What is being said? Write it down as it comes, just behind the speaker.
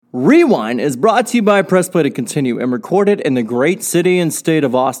Rewind is brought to you by Press Play to Continue and recorded in the great city and state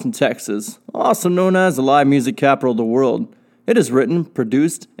of Austin, Texas, also known as the live music capital of the world. It is written,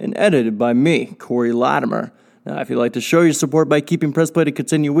 produced, and edited by me, Corey Latimer. Now, if you'd like to show your support by keeping Press Play to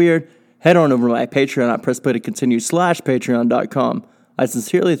Continue weird, head on over to my Patreon at pressplaytocontinue.com/patreon.com. I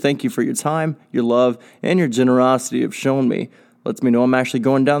sincerely thank you for your time, your love, and your generosity you've shown me. Lets me know I'm actually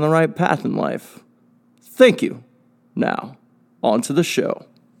going down the right path in life. Thank you. Now, on to the show.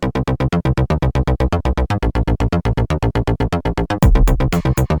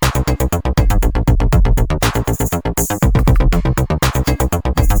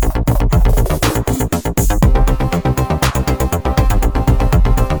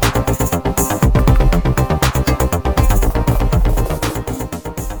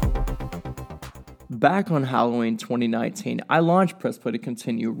 Back on Halloween 2019, I launched Press Play to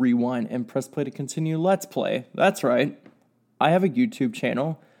Continue Rewind and Press Play to Continue Let's Play. That's right. I have a YouTube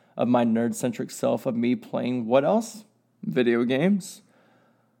channel of my nerd-centric self of me playing what else? Video games.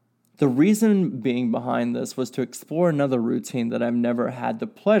 The reason being behind this was to explore another routine that I've never had the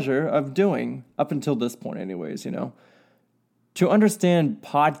pleasure of doing, up until this point anyways, To understand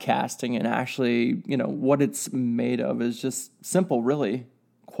podcasting and actually, what it's made of is just simple, really.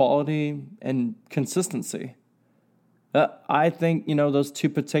 Quality and consistency. I think, those two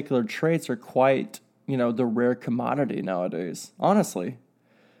particular traits are quite, the rare commodity nowadays, honestly.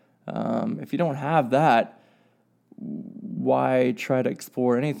 If you don't have that, why try to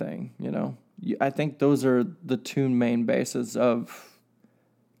explore anything, I think those are the two main bases of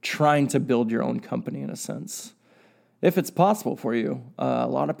trying to build your own company in a sense. If it's possible for you. A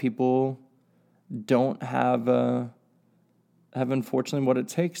lot of people don't have unfortunately what it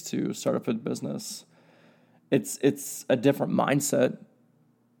takes to start up a business. It's a different mindset.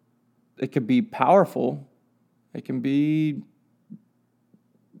 It could be powerful. It can be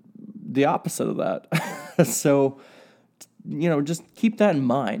the opposite of that. So, just keep that in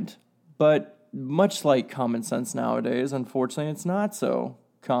mind. But much like common sense nowadays, unfortunately, it's not so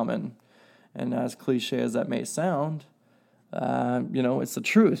common. And as cliche as that may sound, it's the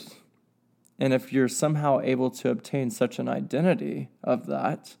truth. And if you're somehow able to obtain such an identity of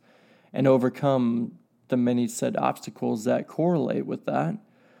that and overcome the many said obstacles that correlate with that,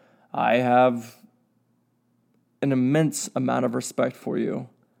 I have an immense amount of respect for you.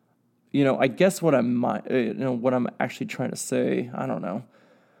 I guess what what I'm actually trying to say, I don't know.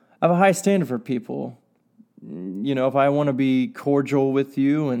 I have a high standard for people. If I want to be cordial with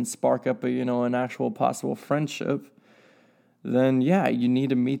you and spark up an actual possible friendship, then yeah, you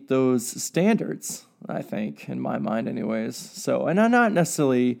need to meet those standards, I think, in my mind anyways. So, and I'm not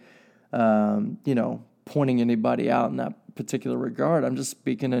necessarily, pointing anybody out in that particular regard. I'm just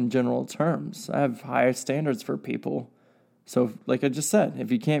speaking in general terms. I have higher standards for people. So, like I just said,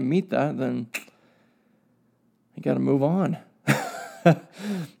 if you can't meet that, then you got to move on.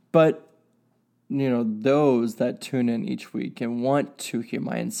 But, those that tune in each week and want to hear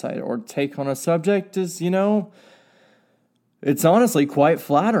my insight or take on a subject is, it's honestly quite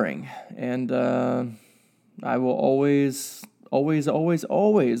flattering, and I will always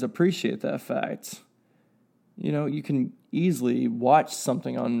appreciate that fact. You can easily watch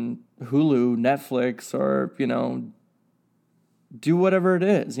something on Hulu, Netflix, or, do whatever it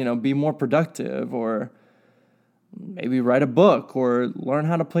is, be more productive, or maybe write a book, or learn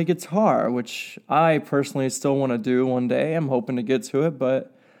how to play guitar, which I personally still want to do one day. I'm hoping to get to it,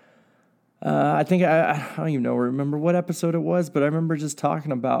 but I think I don't even remember what episode it was, but I remember just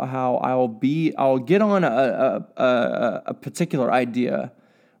talking about how I'll get on a particular idea,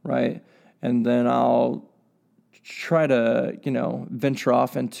 right? And then I'll try to, venture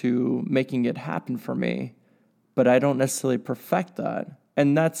off into making it happen for me, but I don't necessarily perfect that.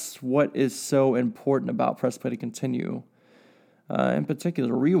 And that's what is so important about Press Play to Continue, in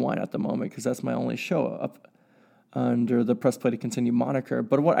particular Rewind at the moment, because that's my only show up under the Press Play to Continue moniker.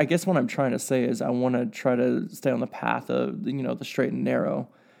 But what I'm trying to say is I want to try to stay on the path of, the straight and narrow,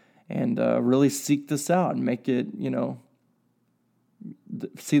 and really seek this out and make it,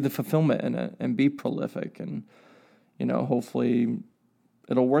 see the fulfillment in it and be prolific. And, hopefully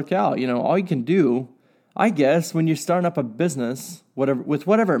it'll work out. All you can do, I guess, when you're starting up a business,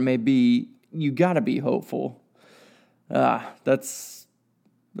 whatever it may be, you got to be hopeful. That's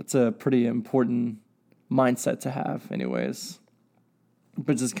a pretty important mindset to have anyways.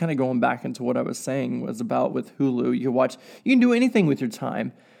 But just kind of going back into what I was saying was about with Hulu, you can do anything with your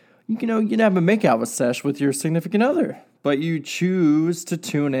time. You can have a makeout sesh with your significant other, but you choose to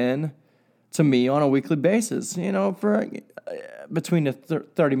tune in to me on a weekly basis, for between a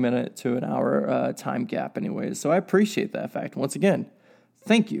 30-minute to an hour time gap anyways. So I appreciate that fact. Once again,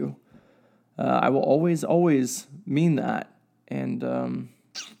 thank you. I will always mean that. And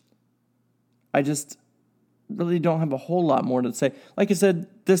I just really don't have a whole lot more to say. Like I said,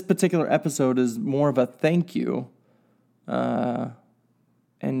 this particular episode is more of a thank you.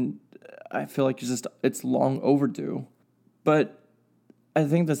 And I feel like it's long overdue. But I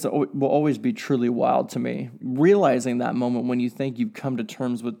think this will always be truly wild to me. Realizing that moment when you think you've come to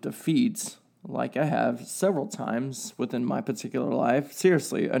terms with defeats, like I have several times within my particular life,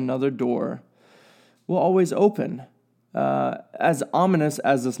 seriously, another door will always open. As ominous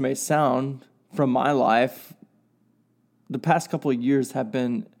as this may sound from my life, the past couple of years have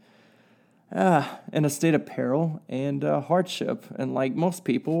been in a state of peril and hardship. And like most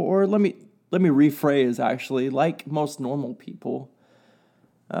people, or let me rephrase actually, like most normal people,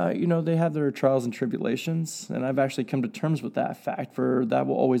 they have their trials and tribulations, and I've actually come to terms with that fact, for that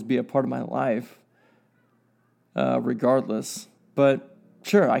will always be a part of my life, regardless. But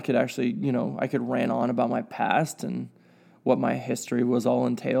sure, I could actually, I could rant on about my past and what my history was all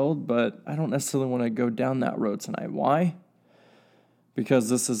entailed, but I don't necessarily want to go down that road tonight. Why? Because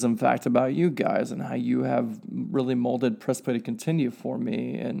this is, in fact, about you guys and how you have really molded Press Play to Continue for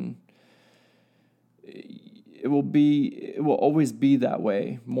me, and it will always be that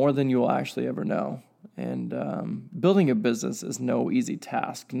way, more than you will actually ever know. And building a business is no easy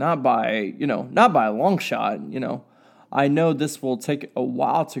task, not by a long shot. I know this will take a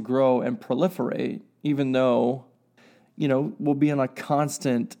while to grow and proliferate, even though, we'll be in a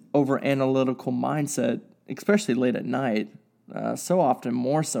constant over-analytical mindset, especially late at night. So often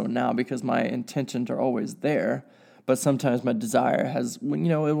more so now because my intentions are always there, but sometimes my desire it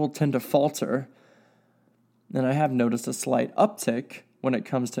will tend to falter. And I have noticed a slight uptick when it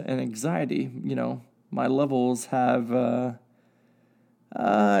comes to anxiety. My levels have,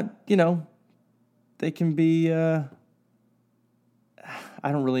 they can be, I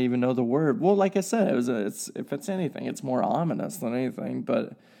don't really even know the word. Well, like I said, if it's anything, it's more ominous than anything,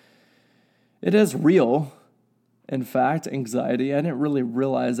 but it is real. In fact, anxiety, I didn't really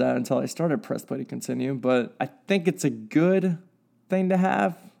realize that until I started Press Play to Continue, but I think it's a good thing to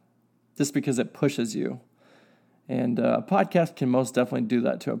have just because it pushes you. And a podcast can most definitely do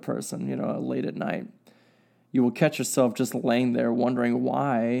that to a person, late at night. You will catch yourself just laying there wondering,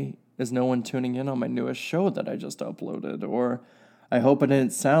 why is no one tuning in on my newest show that I just uploaded? Or I hope I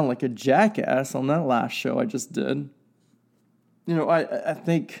didn't sound like a jackass on that last show I just did. I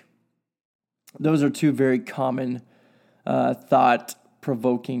think those are two very common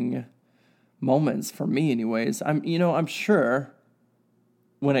thought-provoking moments for me anyways. I'm sure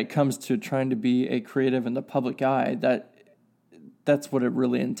when it comes to trying to be a creative in the public eye, that's what it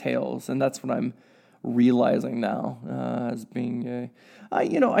really entails. And that's what I'm realizing now as being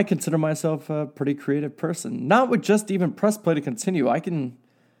I consider myself a pretty creative person. Not with just even Press Play to Continue.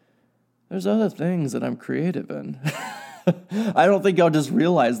 There's other things that I'm creative in. I don't think I'll just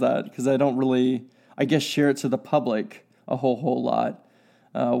realize that because I don't really, share it to the public a whole lot.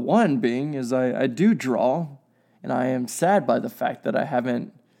 One being is I do draw, and I am sad by the fact that I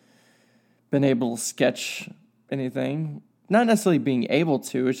haven't been able to sketch anything. Not necessarily being able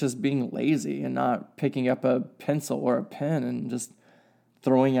to, it's just being lazy and not picking up a pencil or a pen and just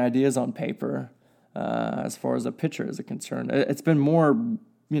throwing ideas on paper as far as a picture is concerned. It's been more,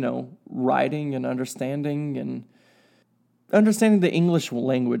 writing and understanding the English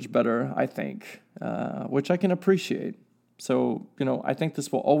language better, I think, which I can appreciate. So, I think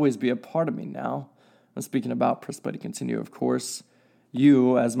this will always be a part of me now. I'm speaking about Press Play to Continue, of course.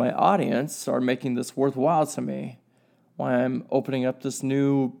 You, as my audience, are making this worthwhile to me. Why I'm opening up this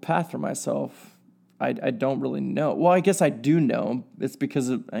new path for myself, I don't really know. Well, I guess I do know. It's because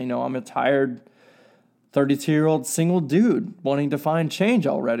I'm a tired 32-year-old single dude wanting to find change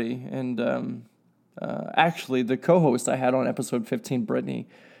already. And actually, the co-host I had on episode 15, Brittany,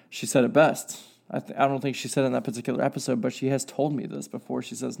 she said it best. I don't think she said it in that particular episode, but she has told me this before.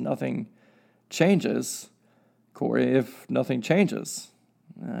 She says, nothing changes, Corey, if nothing changes.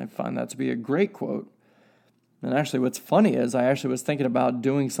 And I find that to be a great quote. And actually, what's funny is I actually was thinking about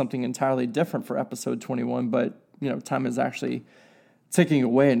doing something entirely different for episode 21, but, time is actually ticking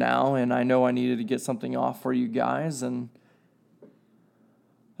away now, and I know I needed to get something off for you guys. And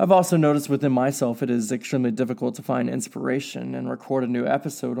I've also noticed within myself it is extremely difficult to find inspiration and record a new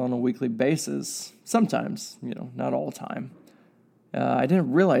episode on a weekly basis. Sometimes, not all the time. I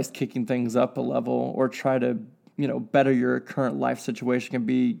didn't realize kicking things up a level or try to better your current life situation can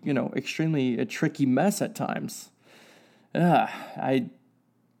be, extremely a tricky mess at times. This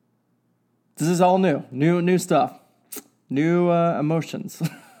is all new stuff, new emotions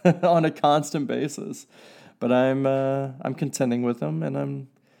on a constant basis. but I'm contending with them, and I'm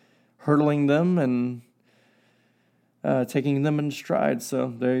hurdling them and taking them in stride.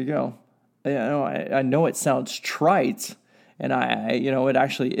 So there you go. I know it sounds trite, and it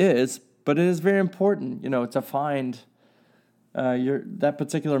actually is, but it is very important, to find that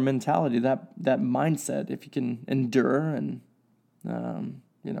particular mentality, that mindset. If you can endure and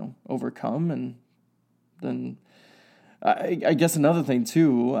overcome, and then I guess another thing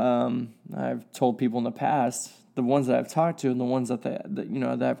too. I've told people in the past, the ones that I've talked to, and the ones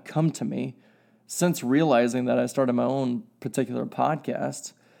that have come to me since realizing that I started my own particular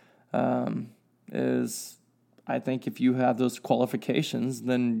podcast, is I think if you have those qualifications,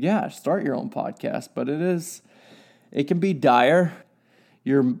 then yeah, start your own podcast. But it can be dire.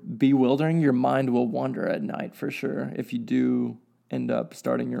 You're bewildering. Your mind will wander at night for sure. If you do end up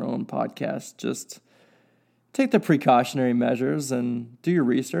starting your own podcast, just take the precautionary measures and do your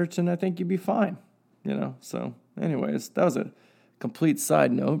research, and I think you'll be fine. So anyways, that was a complete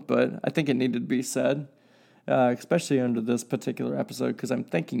side note, but I think it needed to be said, especially under this particular episode, because I'm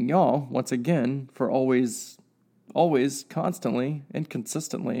thanking y'all once again for always, constantly and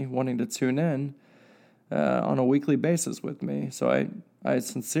consistently wanting to tune in on a weekly basis with me. So I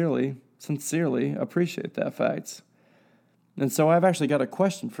sincerely appreciate that fact. And so I've actually got a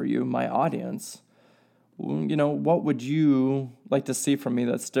question for you, my audience. What would you like to see from me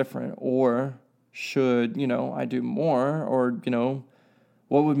that's different? Or should, I do more? Or,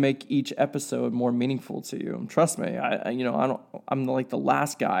 what would make each episode more meaningful to you? And trust me, I'm like the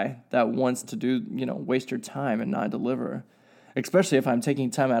last guy that wants to do, waste your time and not deliver. Especially if I'm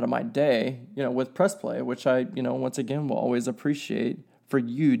taking time out of my day, with Press Play, which I, once again, will always appreciate for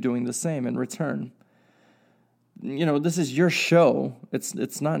you doing the same in return. This is your show.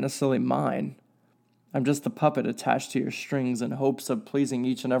 It's not necessarily mine. I'm just the puppet attached to your strings in hopes of pleasing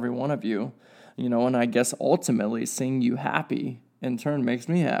each and every one of you, and I guess ultimately seeing you happy in turn makes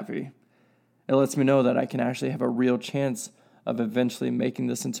me happy. It lets me know that I can actually have a real chance of eventually making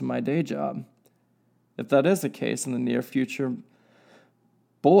this into my day job. If that is the case in the near future,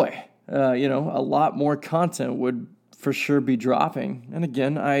 boy, a lot more content would for sure be dropping. And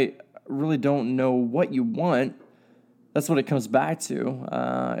again, I really don't know what you want. That's what it comes back to,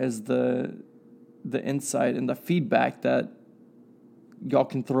 is the insight and the feedback that y'all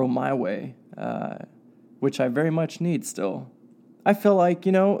can throw my way, which I very much need still. I feel like,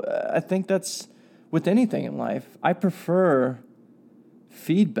 I think that's with anything in life. I prefer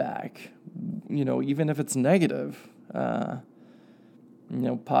feedback, even if it's negative,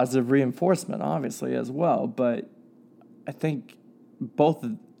 positive reinforcement, obviously, as well. But I think both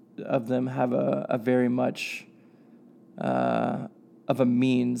of them have a very much of a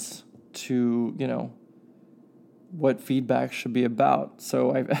means to, what feedback should be about.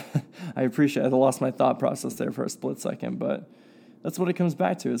 So I appreciate it. I lost my thought process there for a split second, but that's what it comes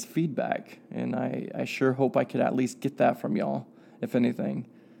back to, is feedback. And I sure hope I could at least get that from y'all, if anything.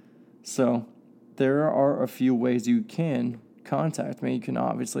 So there are a few ways you can contact me. You can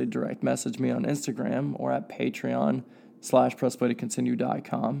obviously direct message me on Instagram or at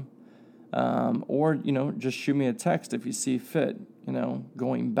patreon.com/pressplaytocontinue.com. Or, just shoot me a text if you see fit,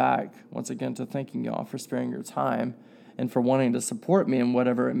 going back once again to thanking y'all for sparing your time and for wanting to support me in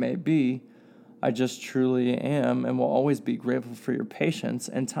whatever it may be. I just truly am and will always be grateful for your patience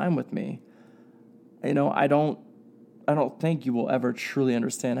and time with me. I don't think you will ever truly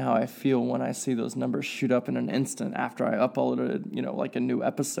understand how I feel when I see those numbers shoot up in an instant after I uploaded, like a new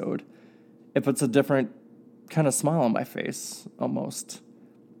episode. It puts a different kind of smile on my face, almost.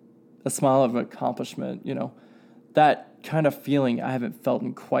 A smile of accomplishment, that kind of feeling I haven't felt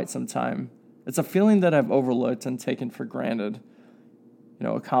in quite some time. It's a feeling that I've overlooked and taken for granted.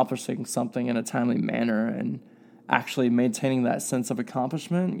 Accomplishing something in a timely manner and actually maintaining that sense of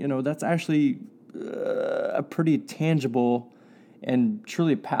accomplishment, that's actually a pretty tangible and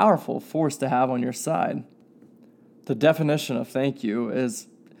truly powerful force to have on your side. The definition of thank you is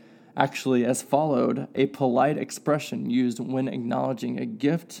actually as followed: a polite expression used when acknowledging a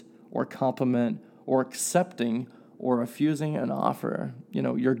gift or compliment or accepting or refusing an offer.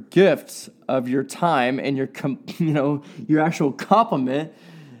 Your gifts of your time and your actual compliment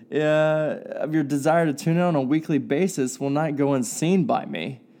of your desire to tune in on a weekly basis will not go unseen by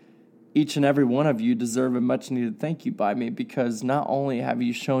me. Each and every one of you deserve a much needed thank you by me, because not only have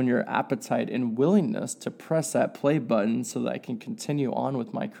you shown your appetite and willingness to press that play button so that I can continue on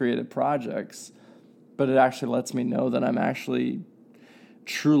with my creative projects, but it actually lets me know that I'm actually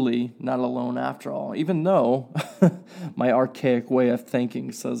truly not alone after all, even though my archaic way of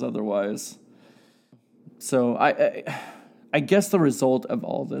thinking says otherwise. So I guess the result of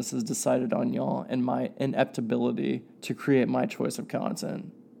all this is decided on y'all and my ineptability to create my choice of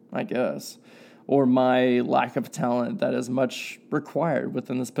content, I guess, or my lack of talent that is much required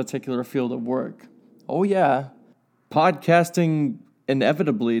within this particular field of work. Oh yeah, podcasting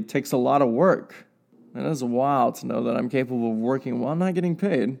inevitably takes a lot of work. It is wild to know that I'm capable of working while not getting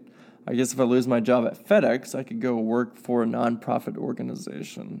paid. I guess if I lose my job at FedEx, I could go work for a nonprofit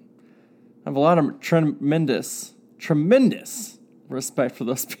organization. I have a lot of tremendous respect for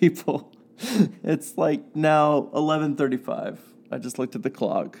those people. It's like now 11:35. I just looked at the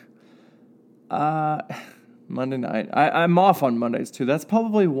clock. Monday night. I'm off on Mondays too. That's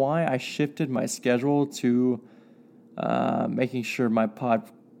probably why I shifted my schedule to making sure my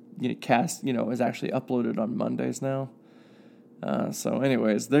podcast, is actually uploaded on Mondays now. So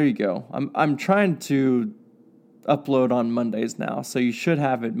anyways, there you go. I'm trying to upload on Mondays now, so you should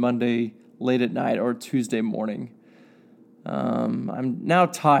have it Monday late at night or Tuesday morning. I'm now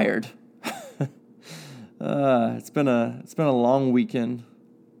tired. It's been a long weekend.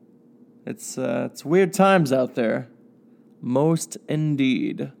 It's weird times out there, most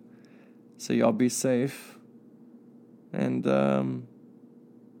indeed. So y'all be safe and do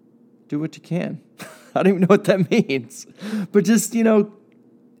what you can. I don't even know what that means, but just it'll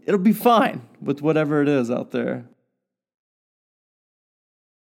be fine with whatever it is out there.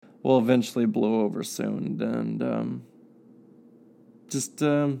 Will eventually blow over soon, and just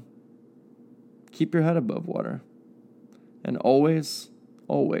keep your head above water, and always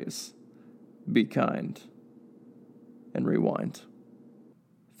be kind and rewind.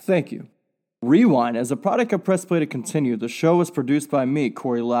 Thank you. Rewind is a product of Press Play to Continue. The show was produced by me,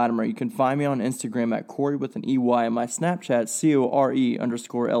 Corey Latimer. You can find me on Instagram at Corey with an EY and my Snapchat,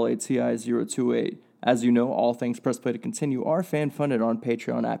 CORE_LATI028. As you know, all things Press Play to Continue are fan-funded on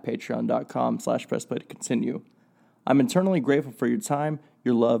Patreon at patreon.com/Press Play to Continue. I'm eternally grateful for your time,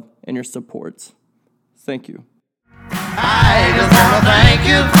 your love, and your support. Thank you. I just want to thank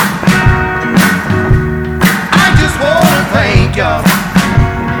you. I just want to thank you.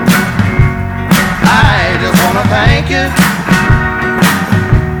 I just want to thank you.